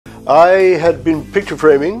I had been picture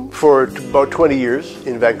framing for about 20 years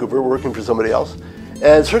in Vancouver, working for somebody else.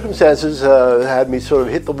 And circumstances had me sort of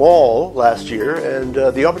hit the wall last year, and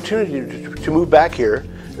the opportunity to move back here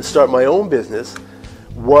and start my own business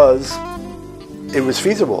was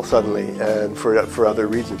feasible suddenly, and for other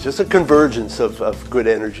reasons. Just a convergence of good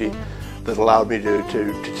energy that allowed me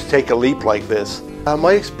to take a leap like this.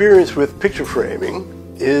 My experience with picture framing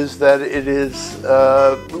is that it is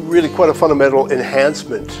really quite a fundamental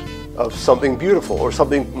enhancement of something beautiful or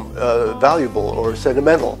something valuable or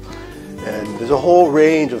sentimental. And there's a whole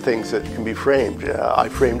range of things that can be framed. I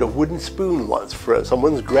framed a wooden spoon once for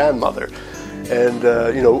someone's grandmother, and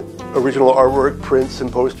you know, original artwork, prints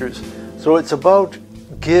and posters. So it's about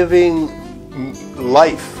giving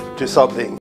life to something.